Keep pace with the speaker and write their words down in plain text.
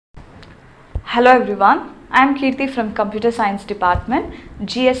Hello everyone, I am Keerthi from Computer Science Department,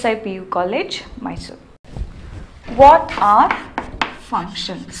 IPUC College, Mysore. What are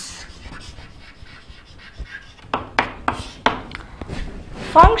functions?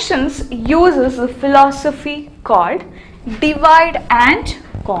 Functions uses a philosophy called divide and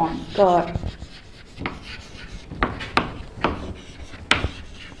conquer.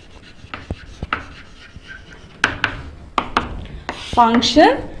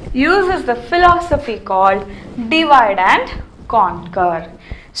 Function uses the philosophy called divide and conquer.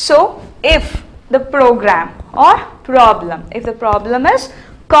 So, if the program or problem, if the problem is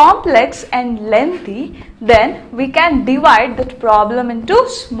complex and lengthy, then we can divide that problem into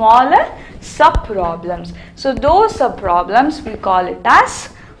smaller sub-problems. So, those sub-problems we call it as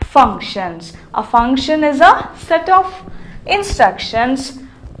functions. A function is a set of instructions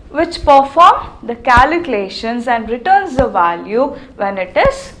which perform the calculations and returns the value when it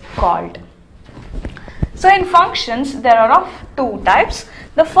is called. So in functions there are of two types.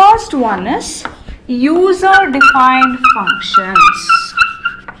 The first one is user-defined functions.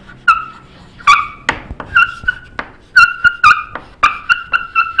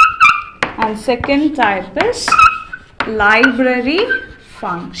 And second type is library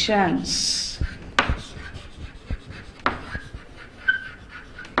functions.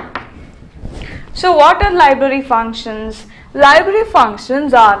 So what are library functions? Library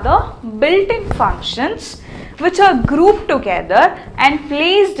functions are the built-in functions which are grouped together and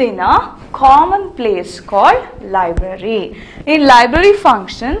placed in a common place called library. In library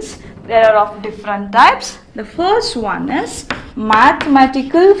functions, there are of different types. The first one is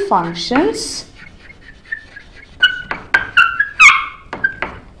mathematical functions.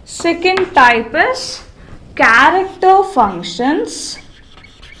 Second type is character functions.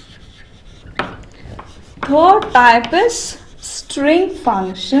 Third type is string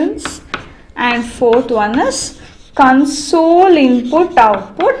functions, and fourth one is console input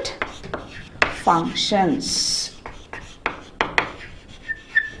output functions.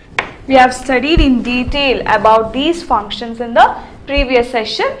 We have studied in detail about these functions in the previous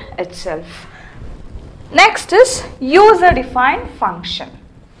session itself. Next is user-defined function.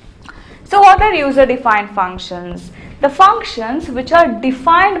 So what are user-defined functions? The functions which are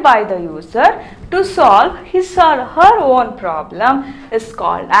defined by the user to solve his or her own problem is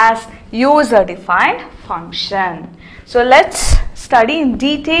called as user-defined function. So let's study in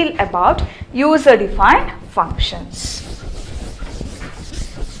detail about user-defined functions.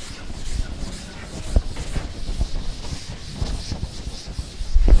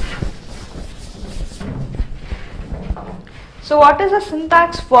 So what is the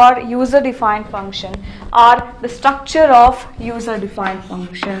syntax for user-defined function or the structure of user-defined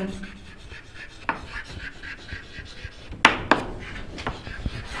function?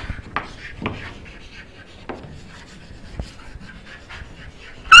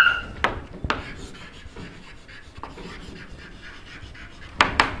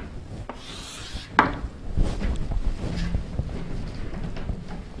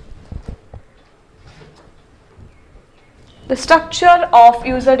 The structure of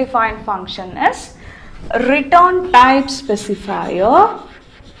user-defined function is return type specifier,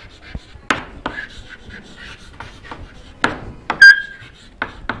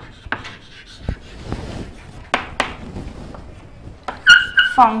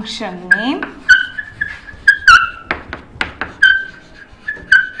 function name,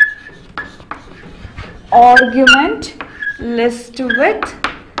 argument list with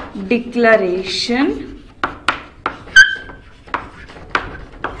declaration,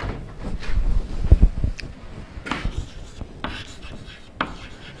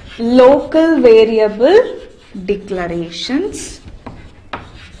 local variable declarations,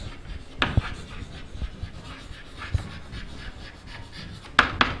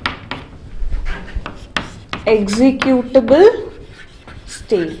 executable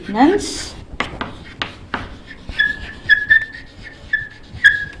statements,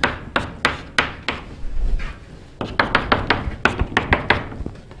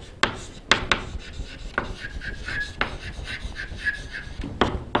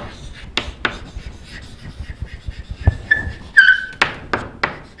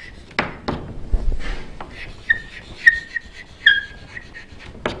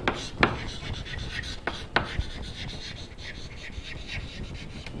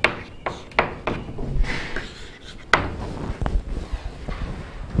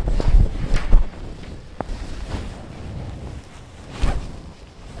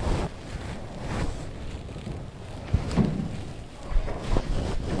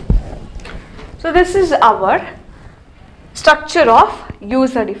 So this is our structure of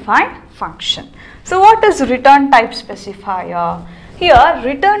user-defined function. So what is return type specifier? Here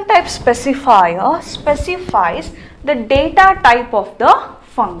return type specifier specifies the data type of the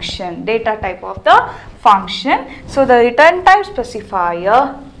function. So the return type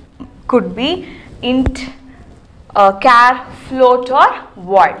specifier could be int, char, float or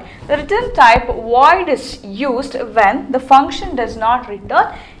void. The return type void is used when the function does not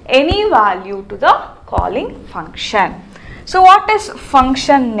return any value to the calling function. So what is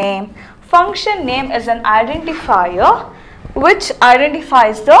function name? Function name is an identifier which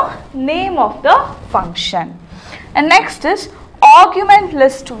identifies the name of the function. And next is argument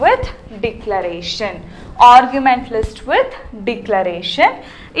list with declaration.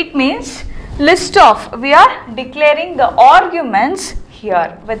 It means list of, we are declaring the arguments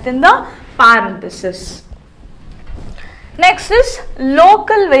here within the parenthesis. Next is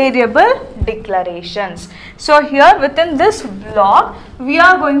local variable declarations. So here within this block we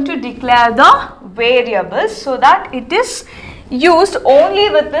are going to declare the variables so that it is used only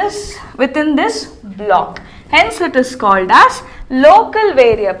within this block. Hence it is called as local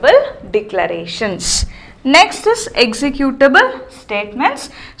variable declarations. Next is executable statements.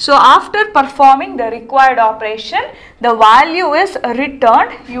 So after performing the required operation, the value is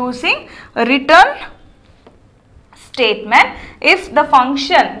returned using return statement. If the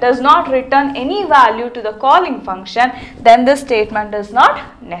function does not return any value to the calling function, then the statement is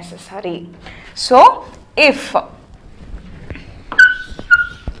not necessary. So if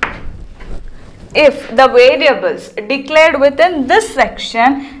the variables declared within this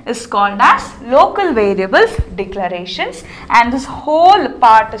section is called as local variables declarations, and this whole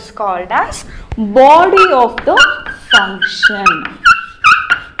part is called as body of the function.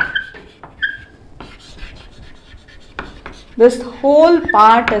 This whole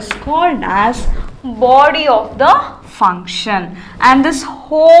part is called as body of the function, and this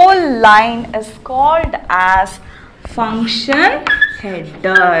whole line is called as function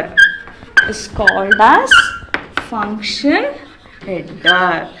header.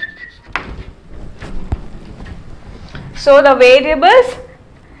 So the variables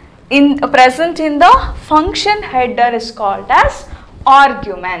present in the function header is called as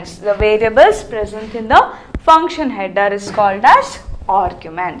arguments. The variables present in the function header is called as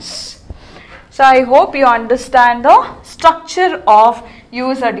arguments. So I hope you understand the structure of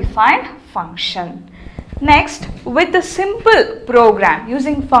user-defined function. Next, with a simple program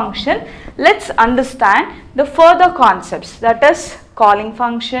using function, let's understand the further concepts, that is calling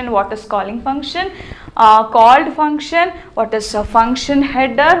function, what is calling function, called function, what is a function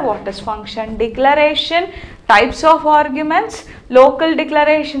header, what is function declaration, types of arguments, local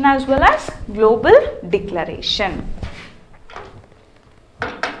declaration as well as global declaration.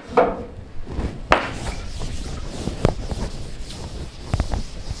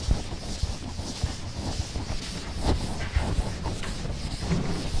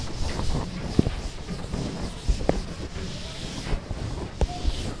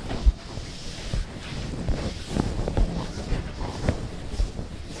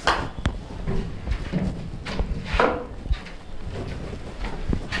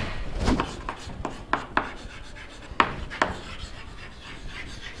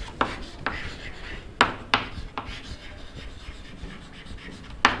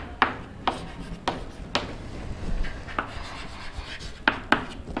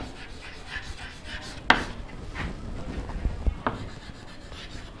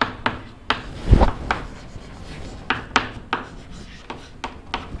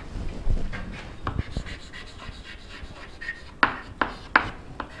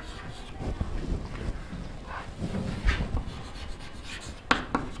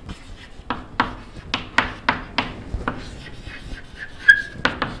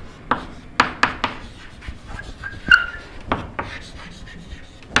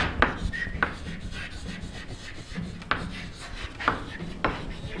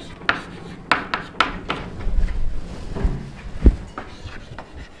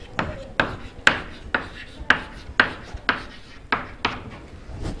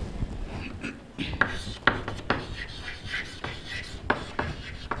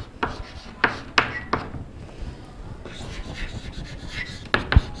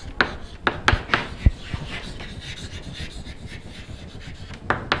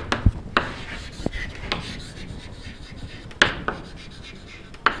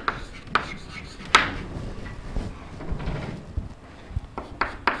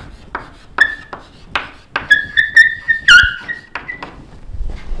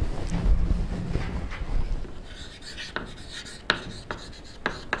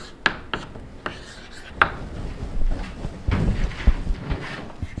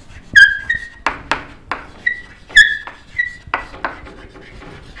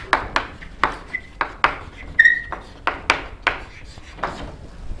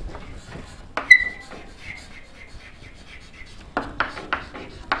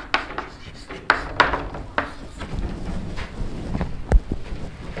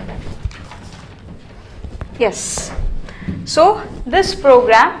 Yes. So this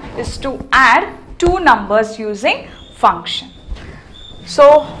program is to add two numbers using function.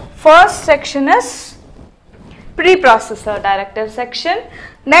 So first section is preprocessor directive section.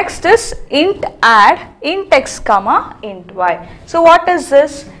 Next is int add int x comma int y. So what is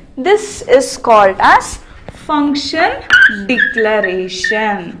this? This is called as function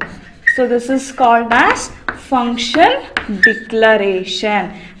declaration. So this is called as function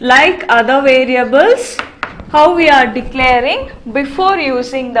declaration. Like other variables, how we are declaring before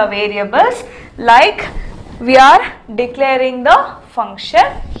using the variables, like we are declaring the function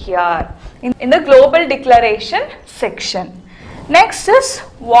here in the global declaration section. Next is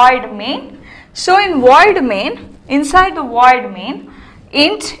void main. So in void main, inside the void main,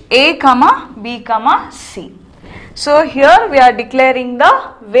 int a comma b comma c. So here we are declaring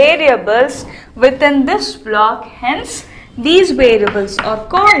the variables within this block. Hence these variables are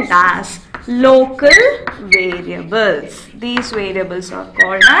called as local variables. These variables are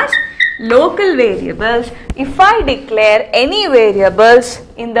called as local variables. If I declare any variables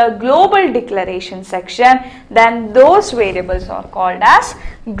in the global declaration section, then those variables are called as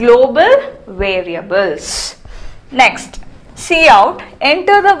global variables. Next, cout,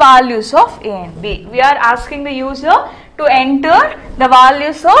 enter the values of a and b. We are asking the user to enter the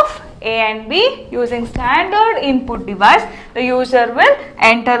values of a and b using standard input device. The user will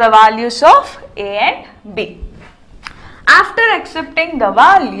enter the values of a and b. After accepting the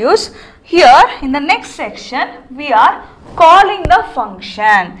values, here in the next section we are calling the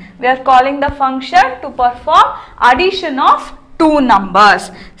function. We are calling the function to perform addition of two numbers.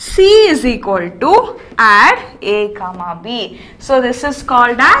 C is equal to add a comma b. So this is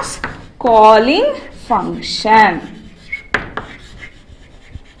called as calling function.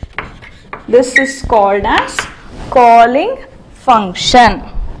 This is called as calling function.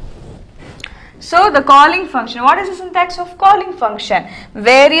 So the calling function, what is the syntax of calling function?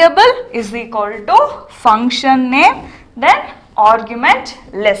 Variable is equal to function name, then argument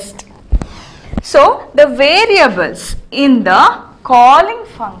list. So the variables in the calling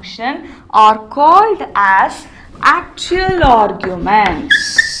function are called as actual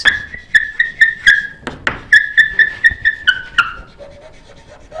arguments.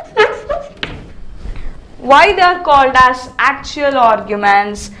 Why they are called as actual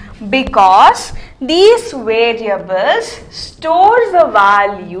arguments? Because these variables store the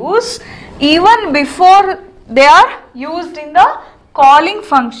values even before they are used in the calling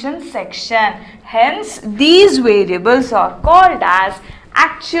function section. Hence these variables are called as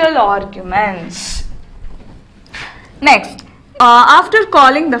actual arguments. Next, after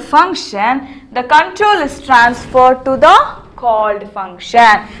calling the function, the control is transferred to the called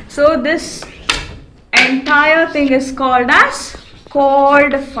function. So this entire thing is called as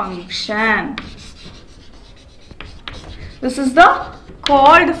called function. This is the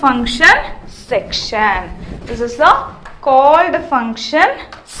called function section. This is the called function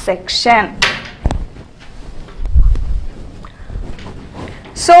section.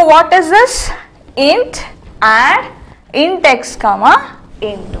 So what is this? Int add int x comma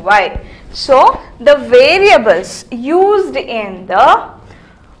int y. So the variables used in the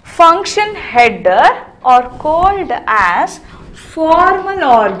function header are called as formal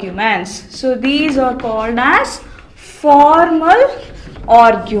arguments. So these are called as formal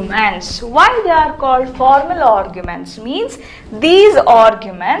arguments. Why they are called formal arguments? Means these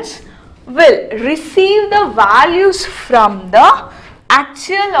arguments will receive the values from the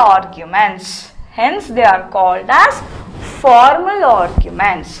actual arguments. Hence they are called as formal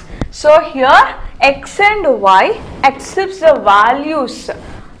arguments. So here x and y accepts the values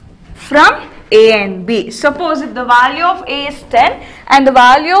from a and b. Suppose if the value of a is 10 and the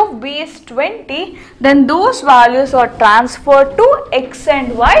value of b is 20, then those values are transferred to x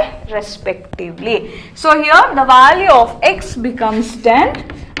and y respectively. So here the value of x becomes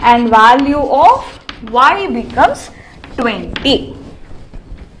 10 and value of y becomes 20.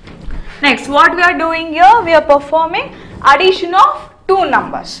 Next, what we are doing here? We are performing addition of two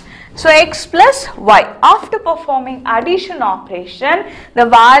numbers. So x plus y. After performing addition operation, the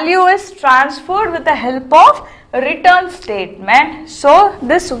value is transferred with the help of return statement. So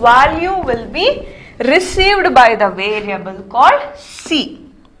this value will be received by the variable called c.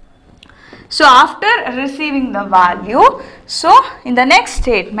 So after receiving the value, so in the next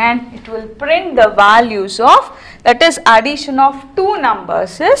statement it will print the values of, that is addition of two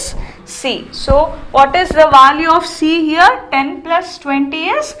numbers is c. So what is the value of c here? 10 plus 20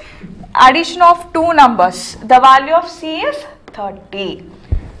 is addition of two numbers. The value of c is 30.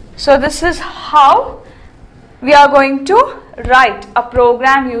 So this is how we are going to write a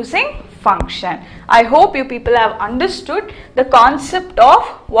program using function. I hope you people have understood the concept of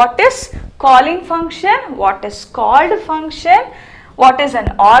what is calling function, what is called function, what is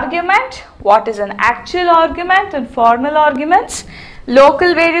an argument, what is an actual argument and formal arguments,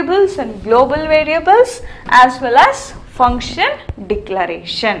 local variables and global variables, as well as function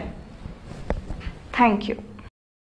declaration. Thank you.